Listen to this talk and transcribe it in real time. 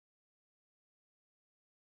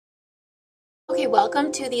Okay,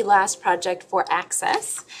 welcome to the last project for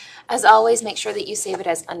Access. As always, make sure that you save it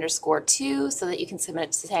as _2 so that you can submit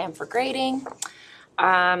it to Sam for grading.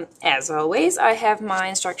 As always, I have my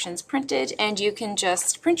instructions printed, and you can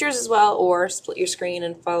just print yours as well or split your screen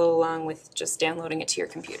and follow along with just downloading it to your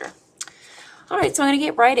computer. Alright, so I'm going to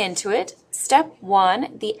get right into it. Step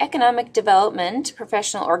 1, the Economic Development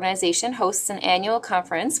Professional Organization hosts an annual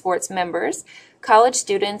conference for its members, college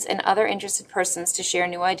students, and other interested persons to share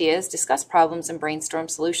new ideas, discuss problems, and brainstorm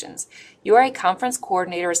solutions. You are a conference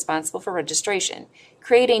coordinator responsible for registration.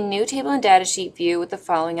 Create a new table and data sheet view with the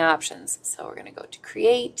following options. So we're going to go to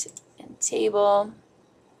Create and Table.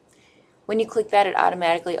 When you click that, it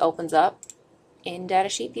automatically opens up in data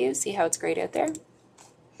sheet view. See how it's grayed out there?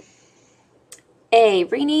 A,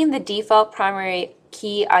 rename the default primary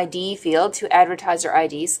key ID field to advertiser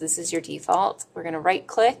ID. So this is your default. We're going to right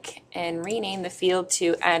click and rename the field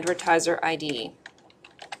to advertiser ID.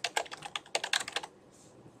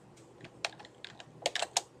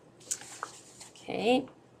 Okay.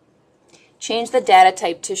 Change the data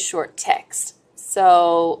type to short text.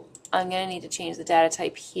 So I'm going to need to change the data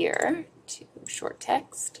type here to short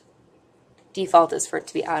text. Default is for it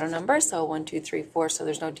to be auto number, so 1, 2, 3, 4, so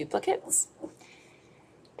there's no duplicates.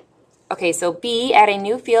 Okay, so B, add a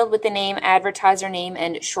new field with the name, advertiser name,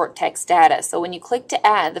 and short text data. So when you click to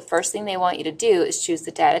add, the first thing they want you to do is choose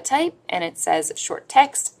the data type, and it says short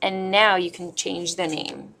text, and now you can change the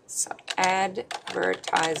name. So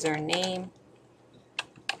advertiser name.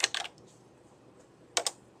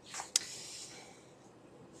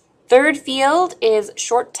 Third field is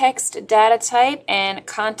short text data type and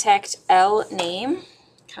contact L name.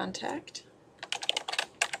 Contact.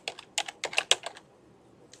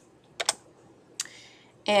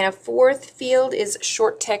 And a fourth field is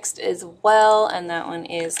short text as well, and that one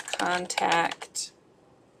is contact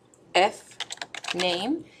F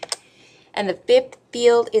name. And the fifth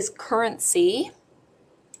field is currency,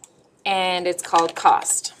 and it's called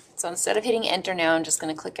cost. So instead of hitting enter now, I'm just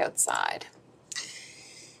going to click outside.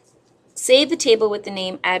 Save the table with the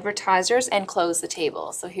name advertisers and close the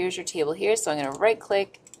table. So here's your table here. So I'm going to right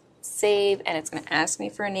click, save, and it's going to ask me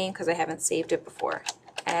for a name because I haven't saved it before.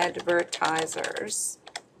 Advertisers.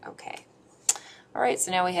 Okay. All right, so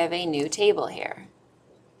now we have a new table here.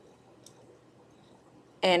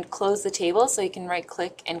 And close the table, so you can right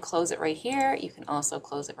click and close it right here. You can also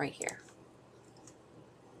close it right here.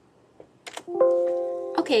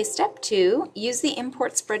 Okay, step 2, use the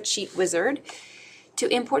import spreadsheet wizard to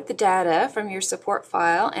import the data from your support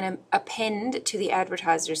file and append to the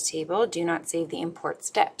advertisers table. Do not save the import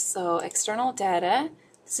steps. So external data.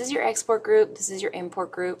 This is your export group, this is your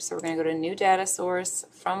import group, so we're going to go to new data source,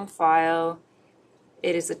 from file.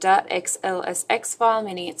 It is a .xlsx file,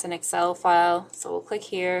 meaning it's an Excel file, so we'll click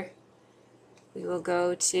here. We will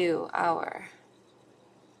go to our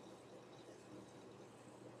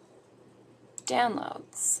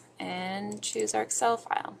downloads and choose our Excel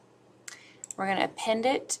file. We're going to append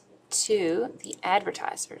it to the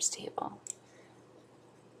advertisers table.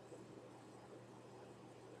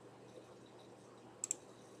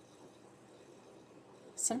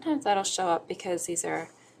 Sometimes that'll show up because these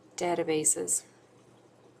are databases.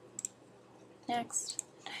 Next.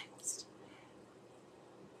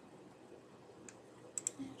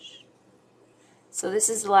 So this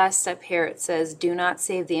is the last step here. It says do not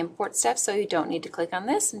save the import step, so you don't need to click on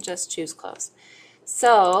this and just choose close.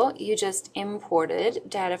 So you just imported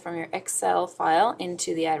data from your Excel file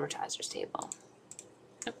into the advertisers table.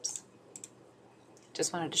 Oops.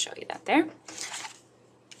 Just wanted to show you that there.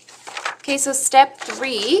 Okay, so step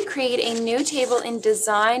 3, create a new table in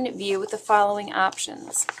design view with the following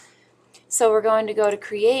options. So we're going to go to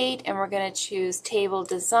create and we're going to choose table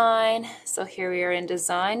design. So here we are in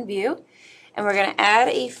design view, and we're going to add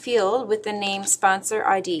a field with the name sponsor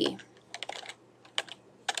ID.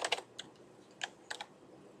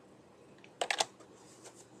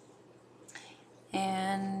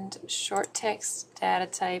 And short text data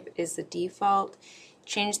type is the default.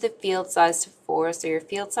 Change the field size to 4, so your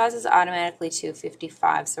field size is automatically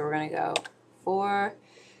 255, so we're going to go 4.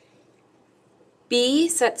 B,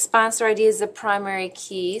 set sponsor ID as the primary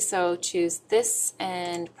key, so choose this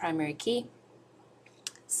and primary key.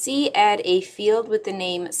 C, add a field with the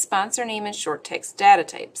name sponsor name and short text data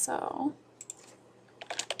type, so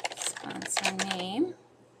sponsor name,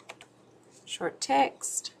 short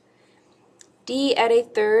text. D, add a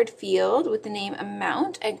third field with the name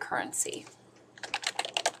amount and currency.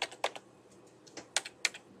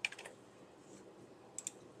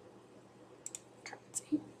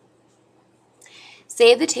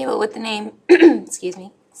 Save the table with the name, excuse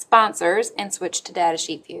me, sponsors, and switch to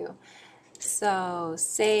datasheet view. So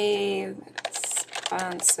save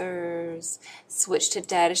sponsors, switch to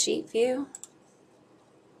datasheet view.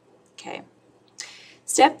 Okay.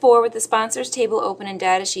 Step 4, with the sponsors table open in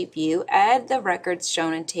datasheet view, add the records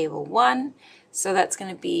shown in table 1. So that's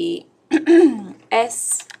going to be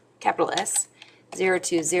S, capital S,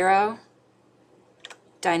 020,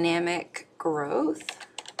 dynamic growth.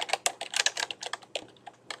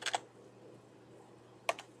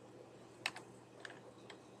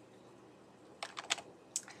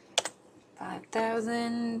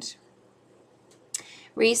 $5,000.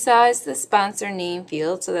 Resize the sponsor name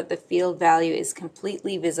field so that the field value is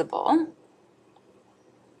completely visible.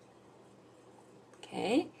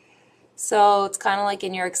 Okay, so it's kind of like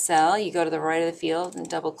in your Excel. You go to the right of the field and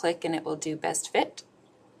double click and it will do best fit.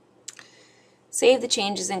 Save the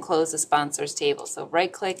changes and close the sponsors table. So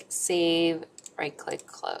right click, save, right click,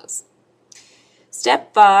 close.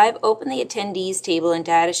 Step 5, open the attendees table in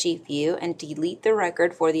datasheet view and delete the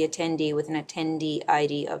record for the attendee with an attendee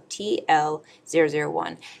ID of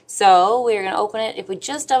TL001. So we're going to open it. If we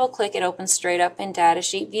just double click, it opens straight up in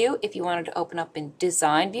datasheet view. If you wanted to open up in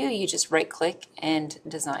design view, you just right click and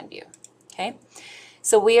design view. Okay,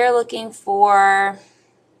 so we are looking for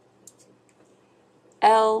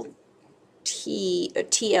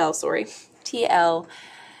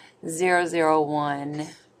TL001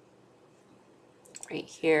 right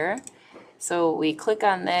here. So we click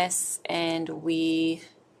on this and we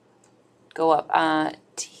go up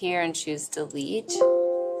to here and choose delete.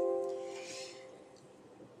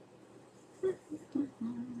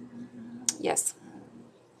 Yes.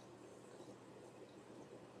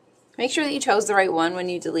 Make sure that you chose the right one when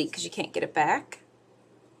you delete because you can't get it back.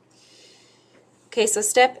 Okay, so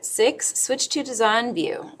step 6, switch to design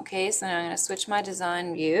view. Okay, so now I'm going to switch my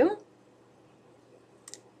design view.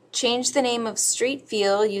 Change the name of street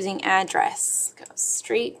field using address. Go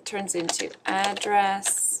street turns into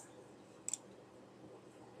address.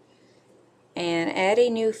 And add a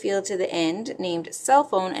new field to the end named cell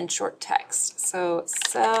phone and short text. So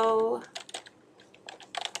cell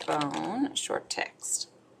phone, short text.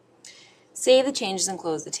 Save the changes and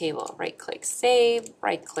close the table. Right click save,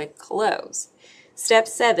 right click close. Step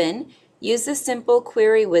 7, use the simple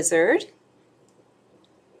query wizard.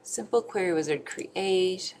 Simple query wizard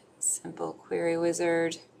create. Simple query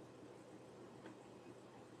wizard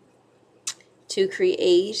to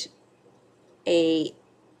create a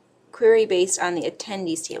query based on the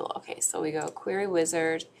attendees table. Okay, so we go query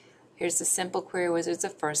wizard. Here's the simple query wizard, it's the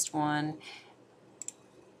first one.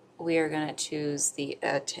 We are going to choose the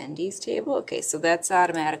attendees table. Okay, so that's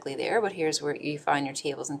automatically there, but here's where you find your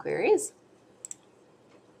tables and queries.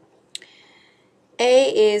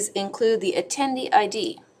 A is include the attendee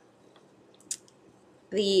ID.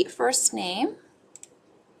 The first name,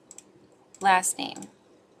 last name,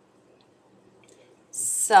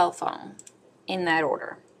 cell phone, in that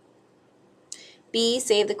order. B,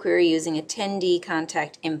 save the query using attendee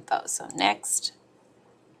contact info. So next,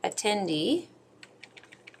 attendee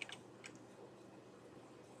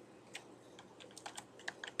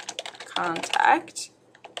contact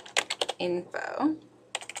info.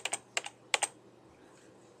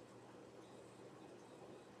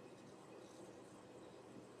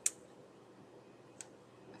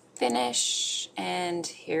 Finish, and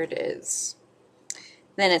here it is.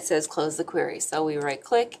 Then it says close the query. So we right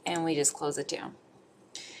click and we just close it down.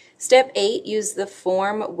 Step 8, use the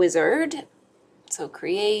form wizard. So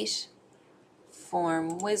create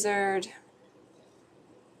form wizard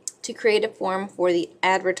to create a form for the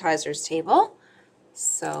advertisers table.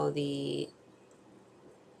 So the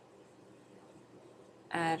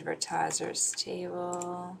advertisers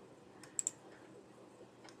table.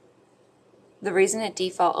 The reason it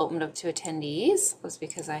default opened up to attendees was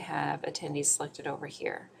because I have attendees selected over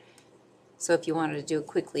here. So if you wanted to do it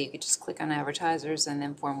quickly, you could just click on advertisers and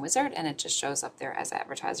then form wizard, and it just shows up there as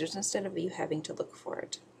advertisers instead of you having to look for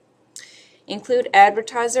it. Include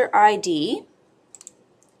advertiser ID,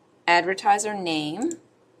 advertiser name,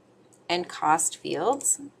 and cost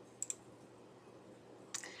fields.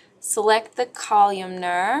 Select the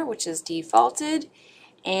columnar, which is defaulted,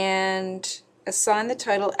 and assign the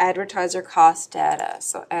title advertiser cost data.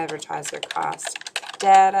 So advertiser cost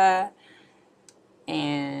data,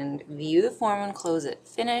 and view the form and close it.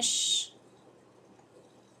 Finish.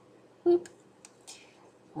 Boop.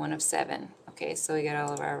 1 of 7. Okay, so we got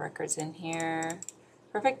all of our records in here.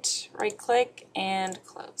 Perfect. Right click and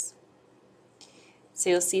close.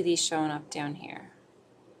 So you'll see these showing up down here.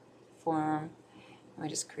 Form. We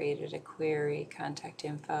just created a query, contact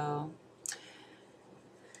info.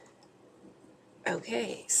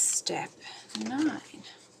 Okay, step 9.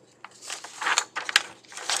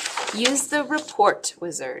 Use the report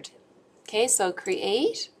wizard. Okay, so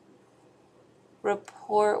create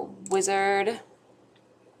report wizard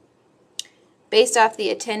based off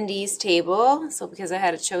the attendees table. So because I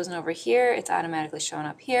had it chosen over here, it's automatically showing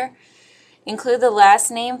up here. Include the last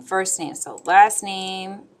name, first name. So last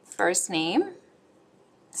name, first name,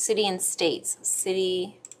 city and state. So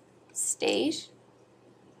city, state.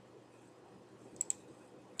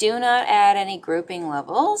 Do not add any grouping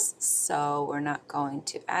levels, so we're not going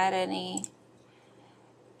to add any.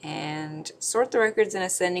 And sort the records in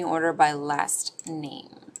ascending order by last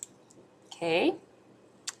name. Okay.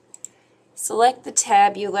 Select the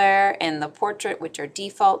tabular and the portrait, which are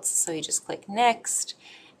defaults, so you just click next,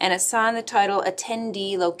 and assign the title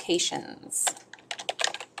attendee locations.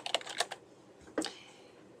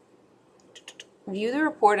 View the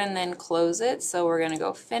report and then close it, so we're going to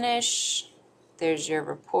go finish. There's your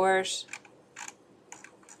report,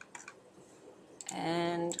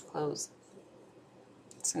 and close.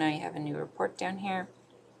 So now you have a new report down here.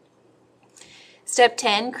 Step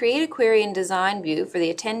 10, create a query in Design View for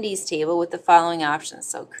the attendees table with the following options.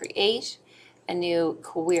 So create a new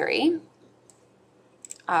query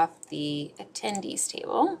off the attendees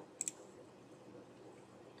table.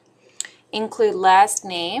 Include last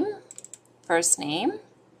name, first name,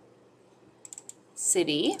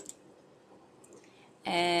 city,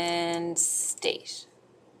 and state.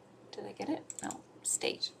 Did I get it? No,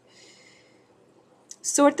 state.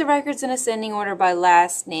 Sort the records in ascending order by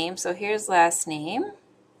last name. So here's last name,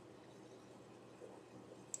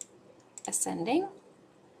 ascending.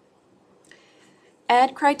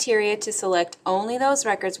 Add criteria to select only those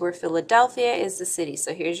records where Philadelphia is the city.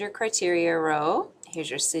 So here's your criteria row. Here's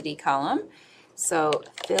your city column. So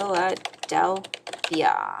Philadelphia.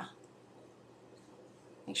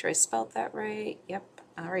 Make sure I spelled that right. Yep.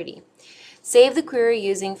 Alrighty. Save the query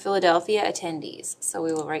using Philadelphia attendees. So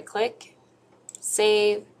we will right click,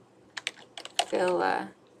 save Philadelphia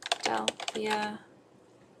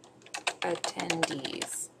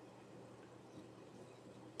attendees.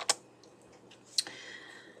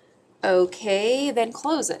 Okay, then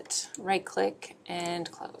close it. Right click and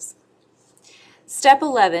close. Step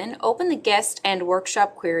 11, open the guest and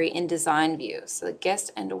workshop query in Design View. So the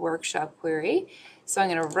guest and workshop query. So I'm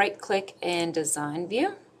going to right click in Design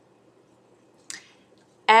View.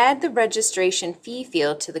 Add the registration fee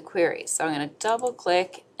field to the query. So I'm going to double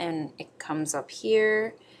click and it comes up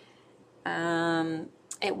here.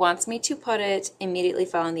 It wants me to put it immediately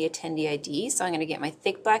following the attendee ID. So I'm going to get my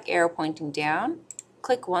thick black arrow pointing down.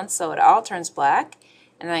 Click once so it all turns black.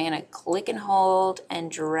 And then I'm going to click and hold and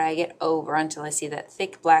drag it over until I see that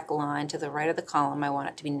thick black line to the right of the column I want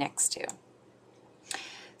it to be next to.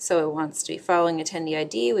 So it wants to be following attendee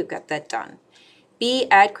ID. We've got that done. B,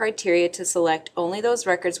 add criteria to select only those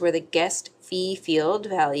records where the guest fee field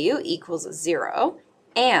value equals 0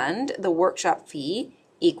 and the workshop fee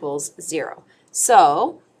equals 0.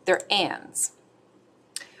 So they're ands.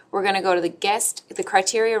 We're going to go to the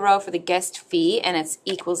criteria row for the guest fee, and it's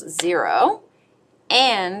equals 0,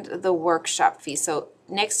 and the workshop fee. So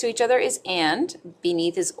next to each other is and,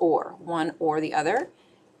 beneath is or, one or the other.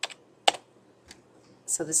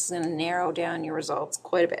 So this is going to narrow down your results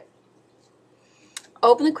quite a bit.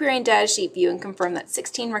 Open the query in Datasheet View and confirm that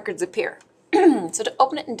 16 records appear. So to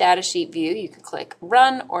open it in Datasheet View, you can click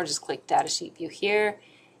Run or just click Datasheet View here.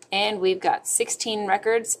 And we've got 16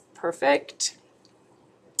 records. Perfect.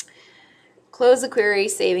 Close the query,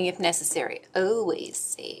 saving if necessary. Always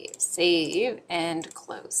save. Save and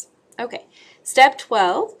close. Okay. Step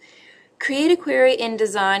 12. Create a query in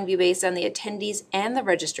Design View based on the attendees and the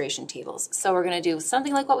registration tables. So we're going to do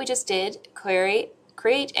something like what we just did. Create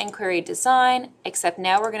and query design, except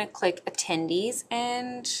now we're going to click attendees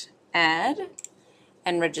and add,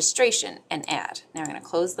 and registration and add. Now I'm going to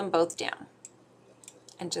close them both down.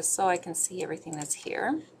 And just so I can see everything that's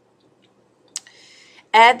here.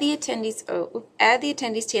 Add the attendees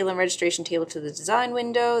table and registration table to the design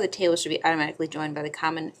window. The table should be automatically joined by the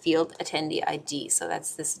common field attendee ID. So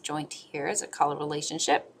that's this joint here as a color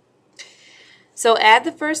relationship. So add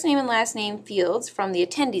the first name and last name fields from the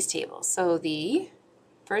attendees table. So the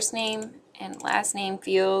first name and last name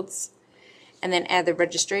fields, and then add the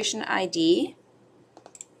registration ID,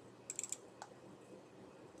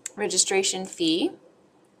 registration fee,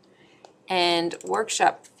 and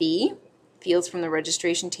workshop fee fields from the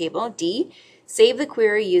registration table. D, save the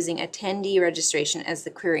query using attendee registration as the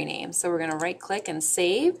query name. So we're going to right click and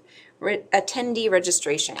save attendee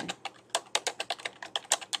registration.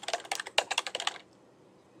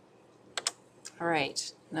 All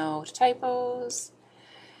right, no typos.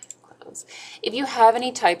 Close. If you have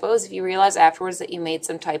any typos, if you realize afterwards that you made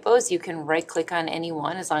some typos, you can right click on any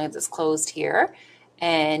one as long as it's closed here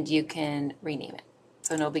and you can rename it.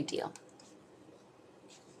 So no big deal.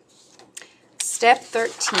 Step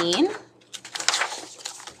 13,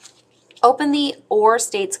 open the OR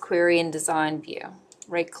states query in Design View.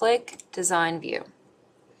 Right-click, Design View.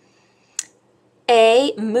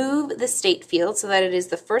 A, move the state field so that it is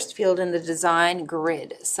the first field in the design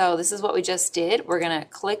grid. So this is what we just did. We're going to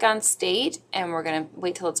click on state and we're going to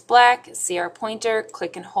wait till it's black, see our pointer,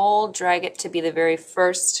 click and hold, drag it to be the very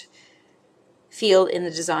first field in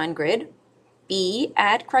the design grid. B,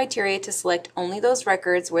 add criteria to select only those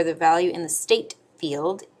records where the value in the state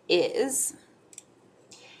field is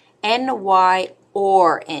NY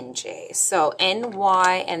or NJ. So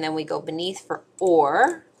NY and then we go beneath for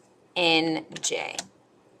OR. NJ.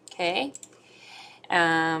 Okay.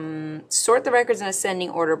 Sort the records in ascending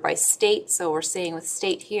order by state. So we're staying with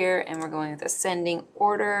state here and we're going with ascending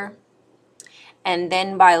order. And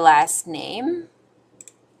then by last name.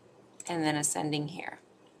 And then ascending here.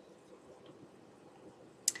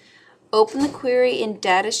 Open the query in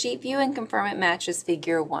Datasheet View and confirm it matches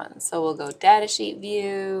Figure 1. So we'll go Datasheet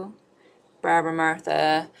View, Barbara,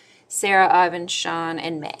 Martha, Sarah, Ivan, Sean,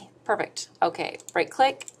 and May. Perfect. Okay,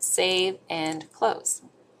 right-click, save, and close.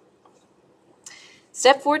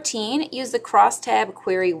 Step 14, use the crosstab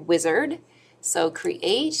query wizard. So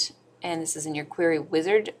create, and this is in your query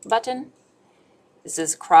wizard button. This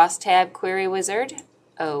is crosstab query wizard.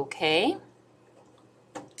 Okay.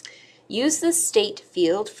 Use the state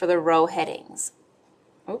field for the row headings.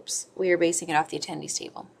 Oops, we are basing it off the attendees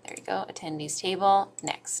table. There you go, attendees table.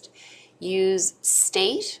 Next. Use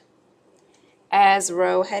state as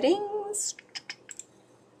row headings.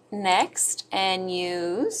 Next, and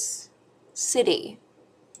use city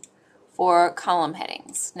for column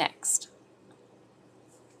headings. Next.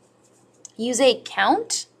 Use a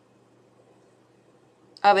count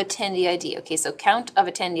of attendee ID. Okay, so count of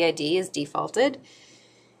attendee ID is defaulted.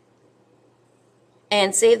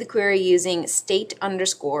 And save the query using state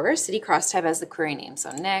underscore city crosstab as the query name.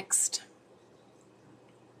 So next,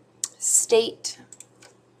 state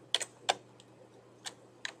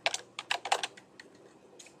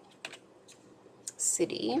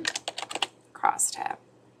city crosstab.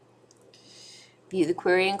 View the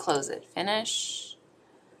query and close it. Finish.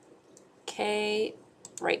 Okay,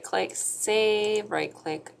 right-click, save,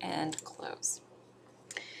 right-click, and close.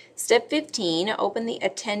 Step 15, open the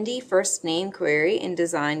attendee first name query in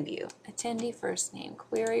Design View. Attendee first name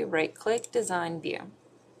query, right-click, Design View.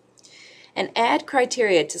 And add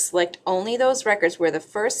criteria to select only those records where the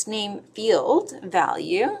first name field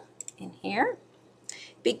value in here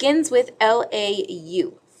begins with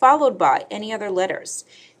LAU, followed by any other letters.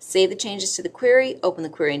 Save the changes to the query, open the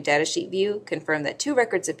query in Datasheet View, confirm that 2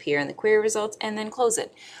 records appear in the query results, and then close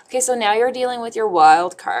it. Okay, so now you're dealing with your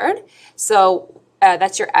wildcard. So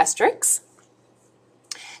that's your asterisk.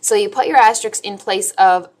 So you put your asterisk in place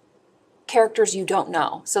of characters you don't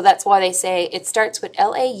know. So that's why they say it starts with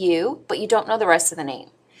LAU, but you don't know the rest of the name.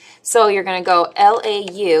 So you're going to go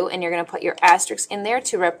LAU, and you're going to put your asterisk in there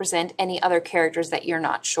to represent any other characters that you're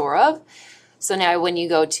not sure of. So now when you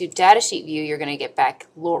go to Datasheet View, you're going to get back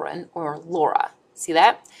Lauren or Laura. See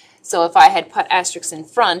that? So if I had put asterisks in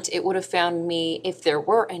front, it would have found me if there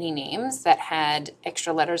were any names that had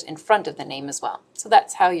extra letters in front of the name as well. So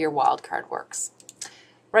that's how your wildcard works.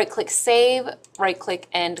 Right-click Save, right-click,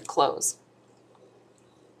 and close.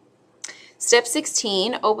 Step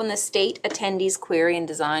 16, open the State Attendees query in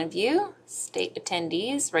Design View. State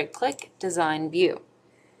Attendees, right-click, Design View.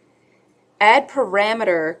 Add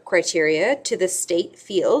parameter criteria to the state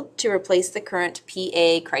field to replace the current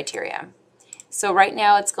PA criteria. So right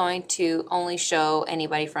now it's going to only show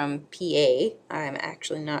anybody from PA. I'm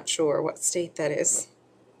actually not sure what state that is.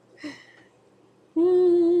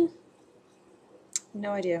 No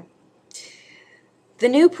idea. The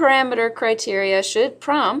new parameter criteria should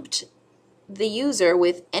prompt the user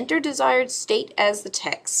with enter desired state as the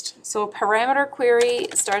text. So a parameter query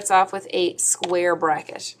starts off with a square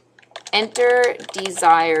bracket. Enter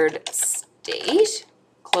desired state,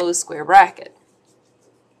 close square bracket.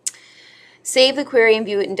 Save the query and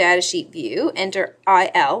view it in Datasheet View. Enter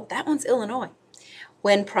IL, that one's Illinois,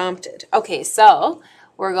 when prompted. Okay, so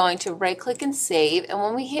we're going to right-click and save, and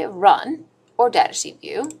when we hit Run or Datasheet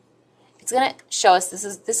View, it's going to show us this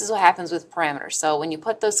is what happens with parameters. So when you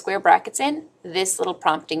put those square brackets in, this little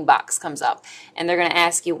prompting box comes up, and they're going to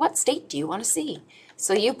ask you, what state do you want to see?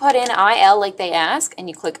 So you put in IL like they ask, and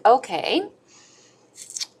you click OK.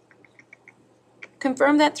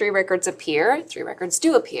 Confirm that 3 records appear. 3 records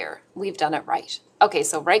do appear. We've done it right. Okay,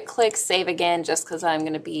 so right-click, save again, just because I'm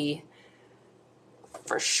going to be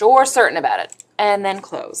for sure certain about it, and then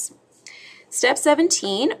close. Step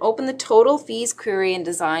 17, open the total fees query in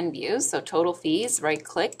design view. So total fees,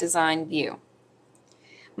 right-click, design view.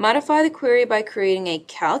 Modify the query by creating a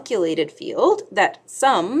calculated field that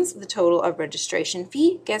sums the total of registration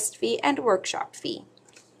fee, guest fee, and workshop fee.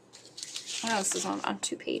 Wow, this is on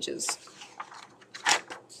 2 pages.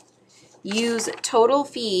 Use total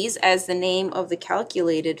fees as the name of the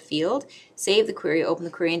calculated field. Save the query, open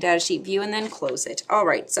the query in datasheet view, and then close it. All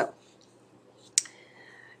right, so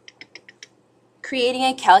creating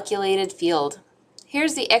a calculated field.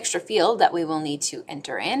 Here's the extra field that we will need to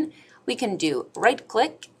enter in. We can do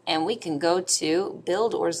right-click and we can go to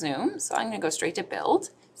build or zoom. So I'm going to go straight to build.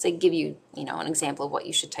 So give you, an example of what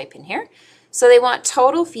you should type in here. So they want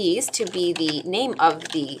total fees to be the name of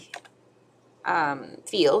the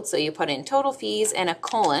field. So you put in total fees and a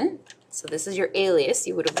colon. So this is your alias.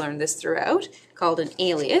 You would have learned this throughout, called an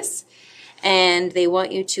alias. And they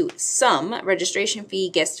want you to sum registration fee,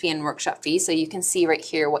 guest fee, and workshop fee. So you can see right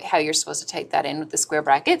here how you're supposed to type that in with the square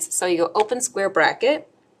brackets. So you go open square bracket,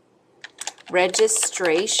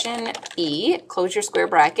 registration fee, close your square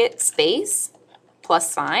bracket, space,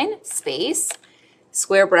 plus sign, space,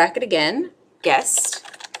 square bracket again, guest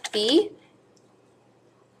fee,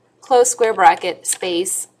 close square bracket,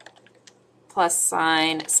 space, plus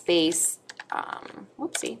sign, space,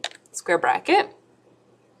 square bracket,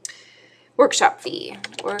 workshop fee,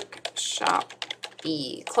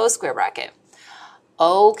 close square bracket.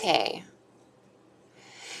 Okay.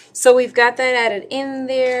 So we've got that added in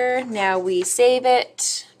there. Now we save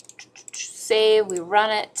it, we run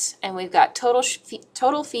it, and we've got total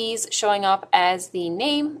fees showing up as the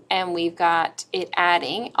name, and we've got it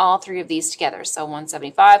adding all 3 of these together. So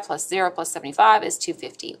 175 plus 0 plus 75 is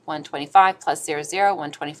 250. 125 plus 0, 0,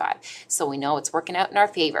 125. So we know it's working out in our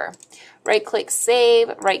favor. Right-click, save,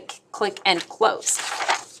 right-click, and close.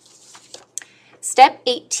 Step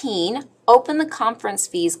 18, open the conference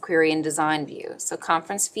fees query in design view. So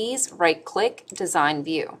conference fees, right-click, design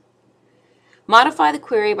view. Modify the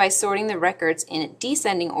query by sorting the records in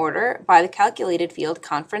descending order by the calculated field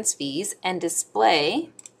conference fees and display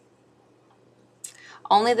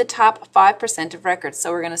only the top 5% of records.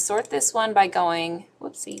 So we're going to sort this one by going,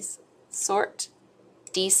 sort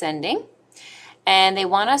descending. And they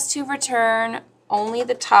want us to return only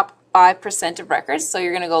the top 5% of records. So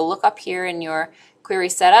you're going to go look up here in your query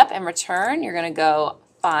setup and return. You're going to go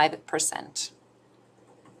 5%.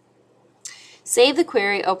 Save the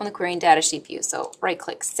query, open the query in datasheet view. So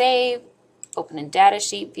right-click save, open in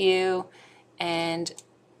datasheet view, and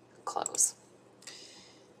close.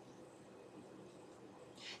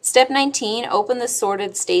 Step 19, open the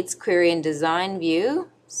sorted states query in design view.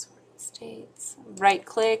 Sorted states,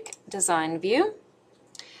 right-click, design view.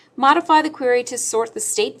 Modify the query to sort the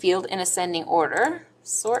state field in ascending order.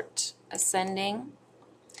 Sort, ascending.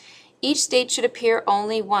 Each state should appear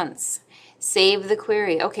only once. Save the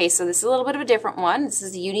query. Okay, so this is a little bit of a different one. This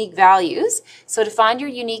is unique values. So to find your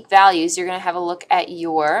unique values, you're going to have a look at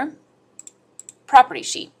your property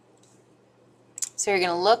sheet. So you're going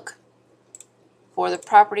to look for the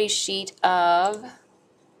property sheet of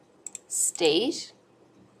state.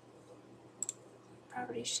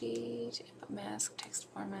 Property sheet, input mask, text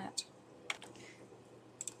format.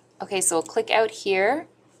 Okay, so we'll click out here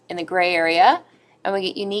in the gray area. And we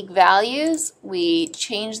get unique values. We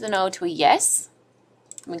change the no to a yes.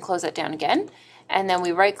 Let me close that down again. And then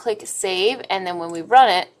we right-click save, and then when we run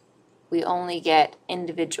it, we only get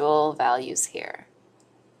individual values here.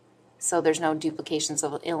 So there's no duplications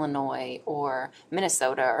of Illinois or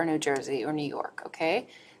Minnesota or New Jersey or New York, okay?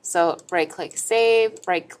 So right-click save,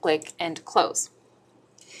 right-click, and close.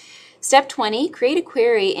 Step 20, create a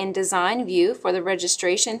query in design view for the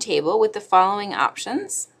registration table with the following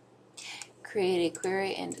options. Create a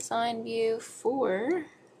query in design view for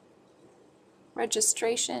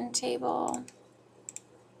registration table.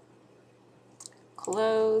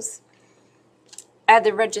 Close. Add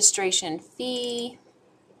the registration fee,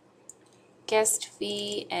 guest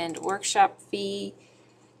fee, and workshop fee.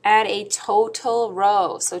 Add a total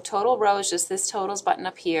row. So total row is just this totals button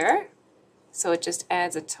up here. So it just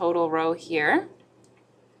adds a total row here.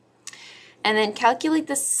 And then calculate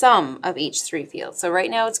the sum of each 3 fields. So right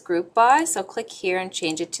now it's group by, so click here and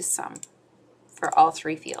change it to sum for all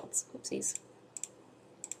 3 fields. Oopsies.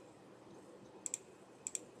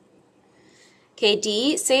 Okay,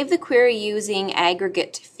 D, save the query using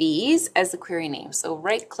aggregate fees as the query name. So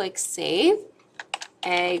right-click save,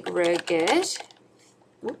 aggregate,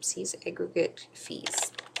 aggregate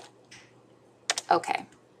fees. Okay.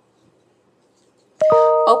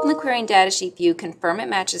 Open the query in datasheet view, confirm it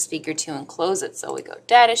matches figure 2, and close it. So we go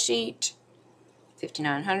datasheet,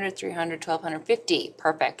 5,900, 300, 1,250.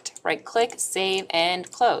 Perfect. Right click, save,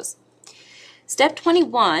 and close. Step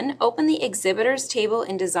 21, open the exhibitors table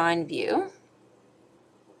in design view.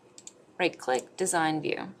 Right click, design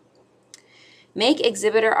view. Make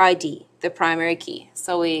exhibitor ID the primary key.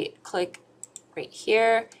 So we click right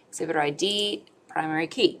here, exhibitor ID, primary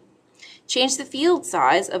key. Change the field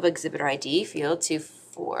size of exhibitor ID field to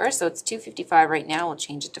 4. So it's 255 right now. We'll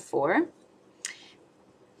change it to 4.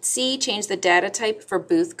 C, change the data type for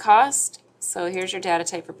booth cost. So here's your data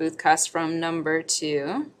type for booth cost from number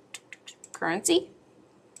to currency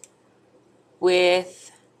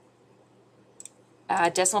with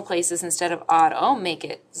decimal places instead of auto. Make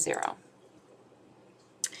it 0.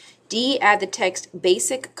 D, add the text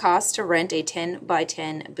basic cost to rent a 10 by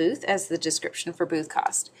 10 booth as the description for booth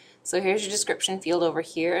cost. So here's your description field over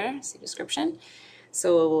here. See description.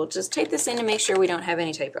 So we'll just type this in to make sure we don't have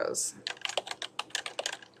any typos.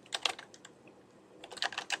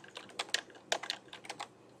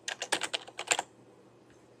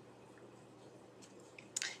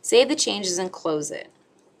 Save the changes and close it.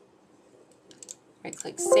 Right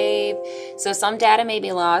click save. So some data may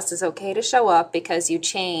be lost. It's okay to show up because you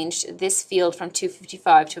changed this field from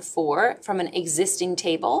 255 to 4 from an existing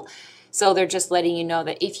table. So they're just letting you know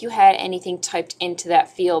that if you had anything typed into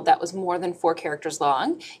that field that was more than 4 characters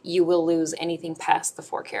long, you will lose anything past the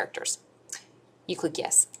 4 characters. You click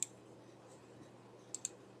yes.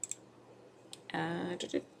 And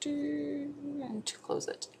to close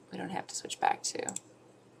it. We don't have to switch back to.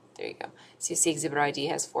 There you go. So you see exhibit ID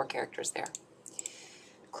has 4 characters there.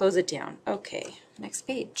 Close it down. Okay, next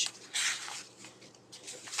page.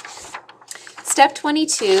 Step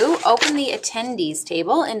 22, open the attendees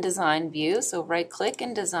table in design view. So right click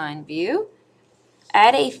in design view.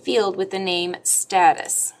 Add a field with the name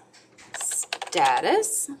status.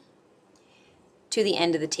 Status. To the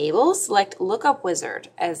end of the table, select lookup wizard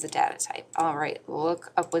as the data type. All right,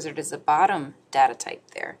 lookup wizard is the bottom data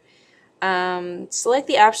type there. Select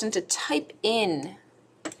the option to type in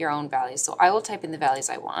your own values. So I will type in the values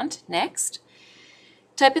I want. Next,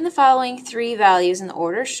 type in the following 3 values in the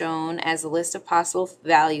order shown as a list of possible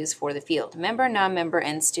values for the field: member, non-member,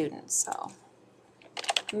 and student. So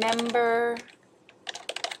member,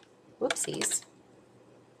 whoopsies,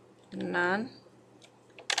 non-member,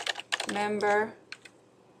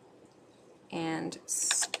 and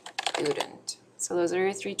student. So those are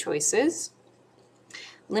your 3 choices.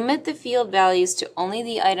 Limit the field values to only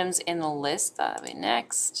the items in the list. That'll be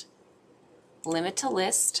next. Limit to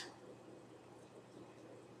list.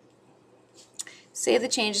 Save the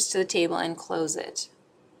changes to the table and close it.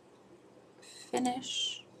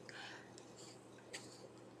 Finish.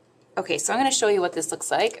 Okay, so I'm going to show you what this looks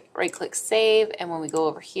like. Right click save, and when we go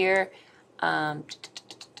over here,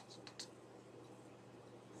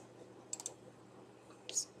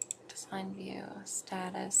 design view,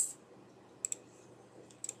 status.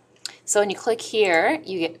 So when you click here,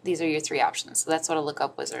 you get, these are your 3 options. So that's what a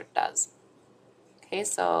lookup wizard does. Okay,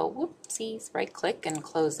 so whoopsies, right click and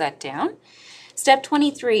close that down. Step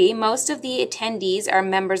 23, most of the attendees are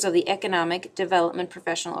members of the Economic Development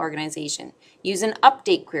Professional Organization. Use an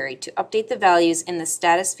update query to update the values in the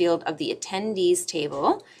status field of the attendees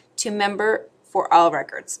table to member for all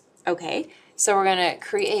records. Okay, so we're going to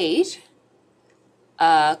create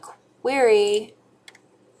a query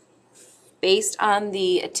based on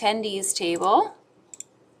the attendees table,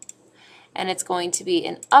 and it's going to be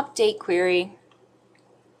an update query,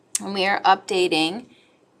 and we are updating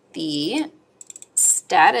the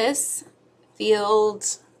status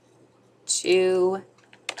field to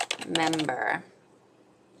member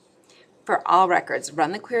for all records.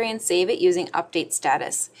 Run the query and save it using update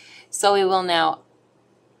status. So we will now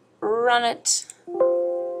run it.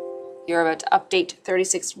 You're about to update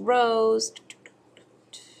 36 rows.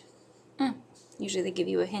 Usually they give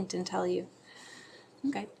you a hint and tell you.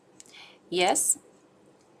 Okay. Yes.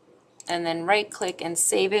 And then right click and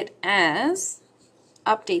save it as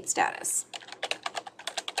update status.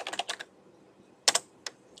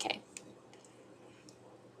 Okay.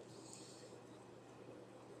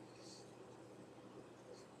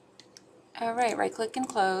 All right, right click and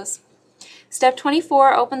close. Step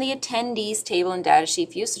 24, open the attendees table in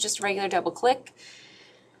datasheet view. So just a regular double click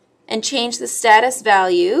and change the status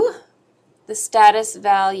value. The status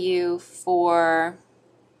value for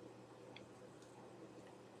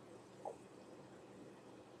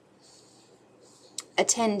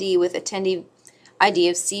attendee with attendee ID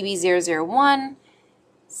of CB001,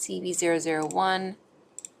 CB001.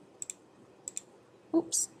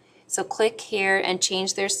 Oops. So click here and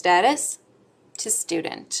change their status to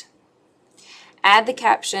student. Add the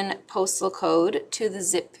caption postal code to the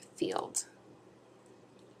zip field.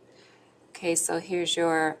 Okay, so here's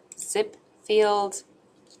your zip field.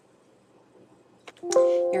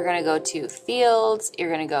 You're going to go to fields, you're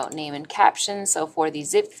going to go name and caption. So for the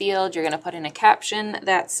zip field, you're going to put in a caption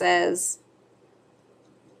that says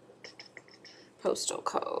postal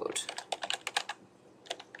code.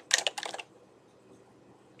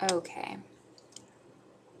 Okay.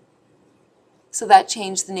 So that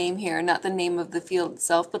changed the name here, not the name of the field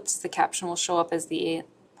itself, but the caption will show up as the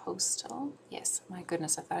postal. Yes, my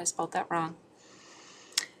goodness, I thought I spelled that wrong.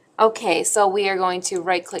 Okay, so we are going to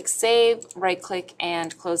right-click Save, right-click,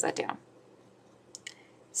 and close that down.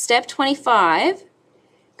 Step 25,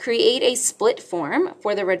 create a split form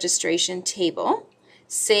for the registration table.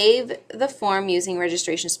 Save the form using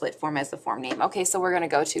registration split form as the form name. Okay, so we're going to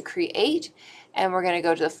go to Create, and we're going to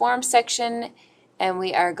go to the Form section, and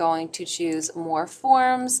we are going to choose More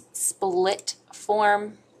Forms, Split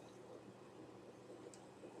Form.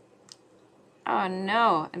 Oh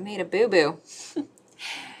no, I made a boo-boo.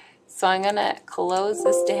 So I'm going to close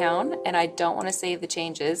this down, and I don't want to save the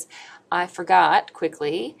changes. I forgot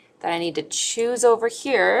quickly that I need to choose over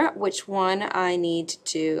here which one I need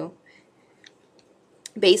to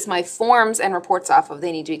base my forms and reports off of.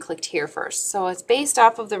 They need to be clicked here first. So it's based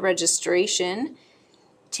off of the registration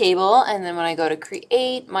table, and then when I go to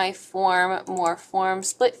create my form, more form,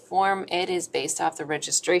 split form, it is based off the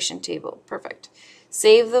registration table. Perfect.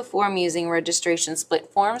 Save the form using registration split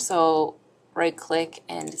form. So right click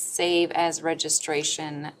and save as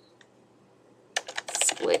registration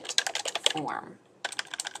split form.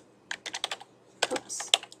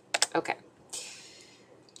 Oops. Okay.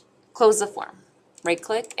 Close the form. Right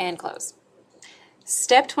click and close.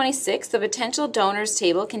 Step 26, the potential donors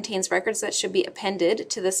table contains records that should be appended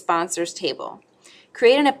to the sponsors table.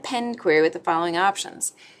 Create an append query with the following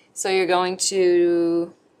options. So you're going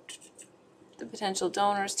to the potential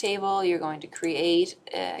donors table, you're going to create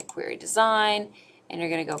a query design, and you're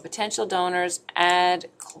going to go potential donors, add,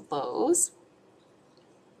 close.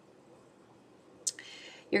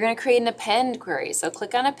 You're going to create an append query. So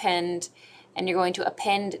click on append, and you're going to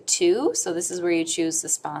append to, so this is where you choose the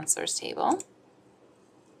sponsors table.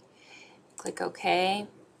 Click OK.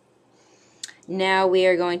 Now we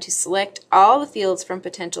are going to select all the fields from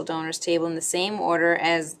potential donors table in the same order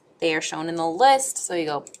as they are shown in the list. So you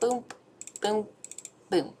go boom, boom,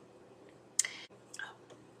 boom.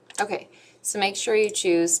 Okay, so make sure you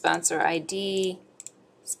choose sponsor ID,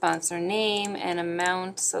 sponsor name, and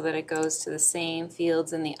amount so that it goes to the same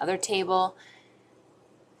fields in the other table.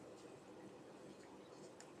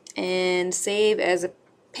 And save as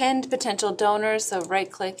append potential donors, so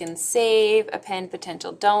right click and save, append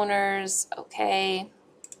potential donors, okay.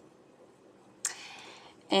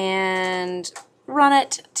 And run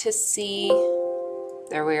it to see,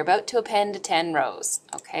 there we're about to append 10 rows.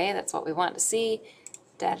 Okay, that's what we want to see.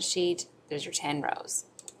 Data sheet, there's your 10 rows.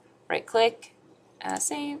 Right click,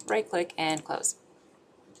 save, right click, and close.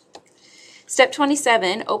 Step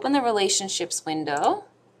 27, open the relationships window.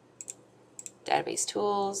 Database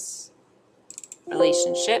tools,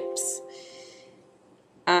 relationships.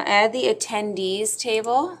 Add the attendees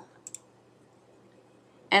table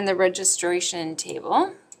and the registration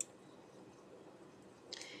table.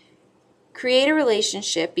 Create a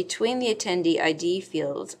relationship between the attendee ID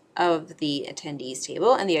field of the attendees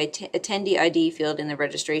table and the attendee ID field in the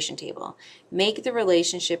registration table. Make the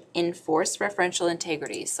relationship enforce referential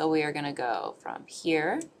integrity. So we are going to go from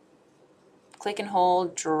here, click and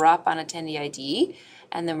hold, drop on attendee ID,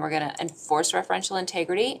 and then we're going to enforce referential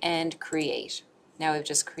integrity and create. Now we've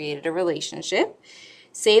just created a relationship.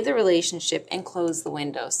 Save the relationship and close the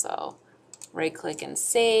window. So right click and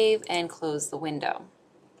save and close the window.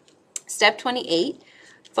 Step 28,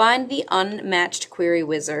 find the unmatched query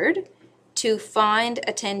wizard to find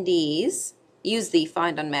attendees. Use the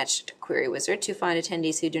find unmatched query wizard to find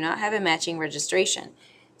attendees who do not have a matching registration.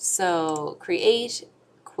 So create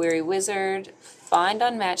query wizard, find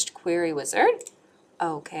unmatched query wizard.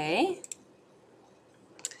 Okay.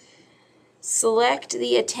 Select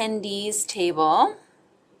the attendees table.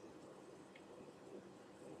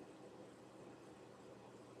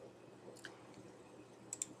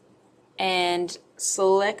 And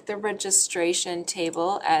select the registration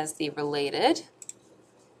table as the related.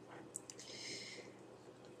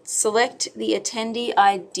 Select the attendee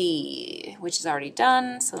ID, which is already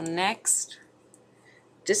done, so next.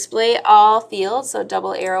 Display all fields, so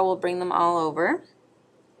double arrow will bring them all over.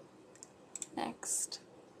 Next.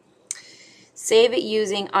 Save it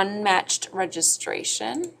using unmatched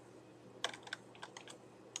registration.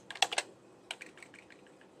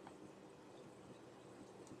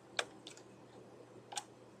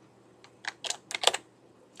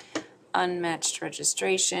 unmatched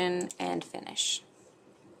registration, and finish.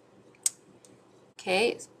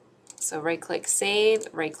 Okay, so right-click Save,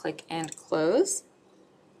 right-click and close.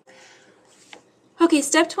 Okay,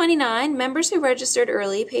 step 29, members who registered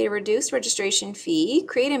early paid a reduced registration fee.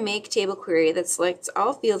 Create a make table query that selects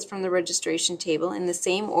all fields from the registration table in the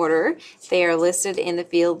same order they are listed in the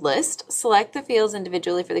field list. Select the fields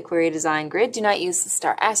individually for the query design grid. Do not use the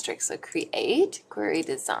star asterisk. So create, query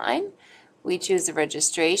design. We choose the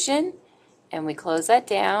registration and we close that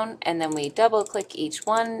down, and then we double click each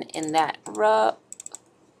one in that row,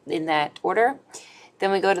 in that order.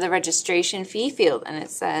 Then we go to the registration fee field, and it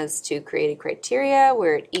says to create a criteria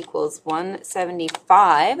where it equals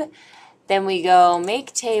 175. Then we go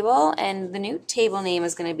make table, and the new table name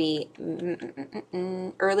is going to be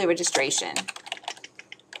early registration.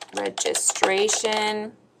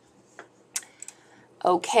 Registration.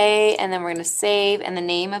 Okay, and then we're going to save, and the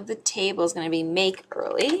name of the table is going to be make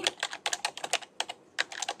early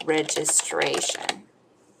registration.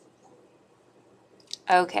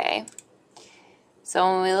 Okay. So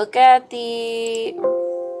when we look at the,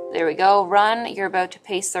 there we go, run, you're about to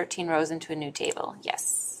paste 13 rows into a new table.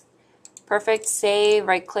 Yes. Perfect. Save,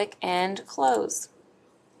 right-click, and close.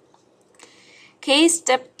 Okay,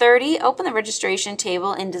 step 30, open the registration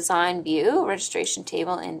table in Design View. Registration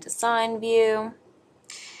table in Design View.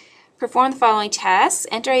 Perform the following tasks.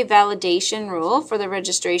 Enter a validation rule for the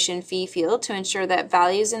registration fee field to ensure that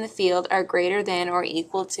values in the field are greater than or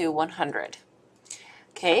equal to 100.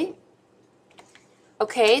 Okay.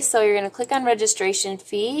 Okay, so you're going to click on registration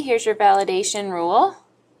fee. Here's your validation rule.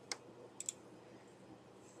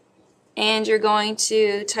 And you're going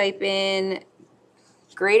to type in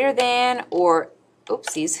greater than or,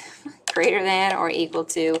 oopsies, greater than or equal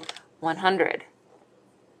to 100.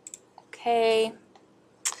 Okay.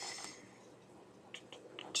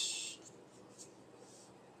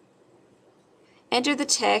 Enter the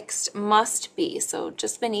text must be. So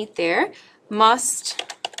just beneath there, must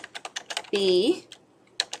be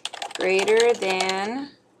greater than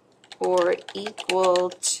or equal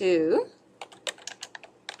to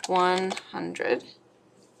 100.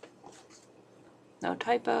 No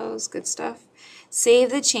typos, good stuff. Save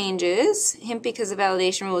the changes. Hint, because the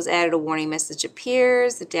validation rule was added, a warning message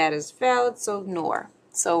appears. The data is valid, so ignore.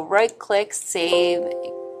 So right-click, save,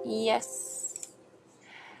 yes.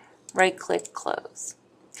 Right-click, close.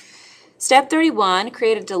 Step 31,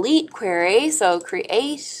 create a delete query. So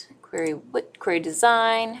create, query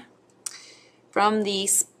design. From the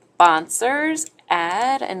sponsors,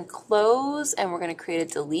 add and close, and we're going to create a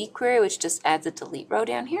delete query, which just adds a delete row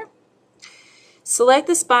down here. Select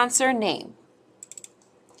the sponsor name.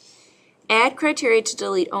 Add criteria to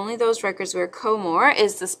delete only those records where CoMore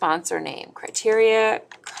is the sponsor name. Criteria,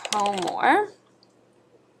 CoMore.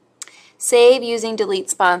 Save using delete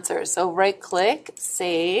sponsor. So right-click,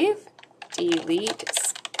 save, delete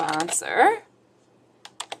sponsor.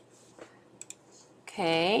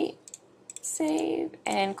 Okay. Save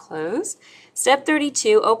and close. Step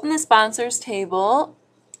 32, open the sponsors table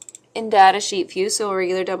in Datasheet View. So a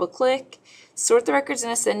regular double click. Sort the records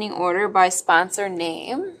in ascending order by sponsor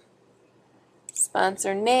name.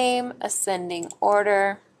 Sponsor name, ascending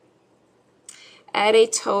order. Add a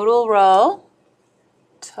total row.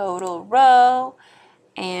 Total row.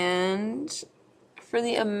 And for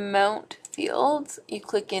the amount field, you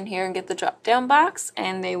click in here and get the drop down box,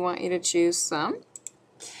 and they want you to choose some.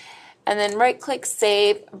 And then right-click,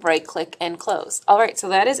 save, right-click, and close. All right, so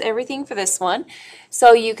that is everything for this one.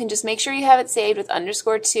 So you can just make sure you have it saved with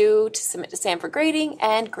 _2 to submit to SAM for grading,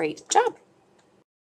 and great job.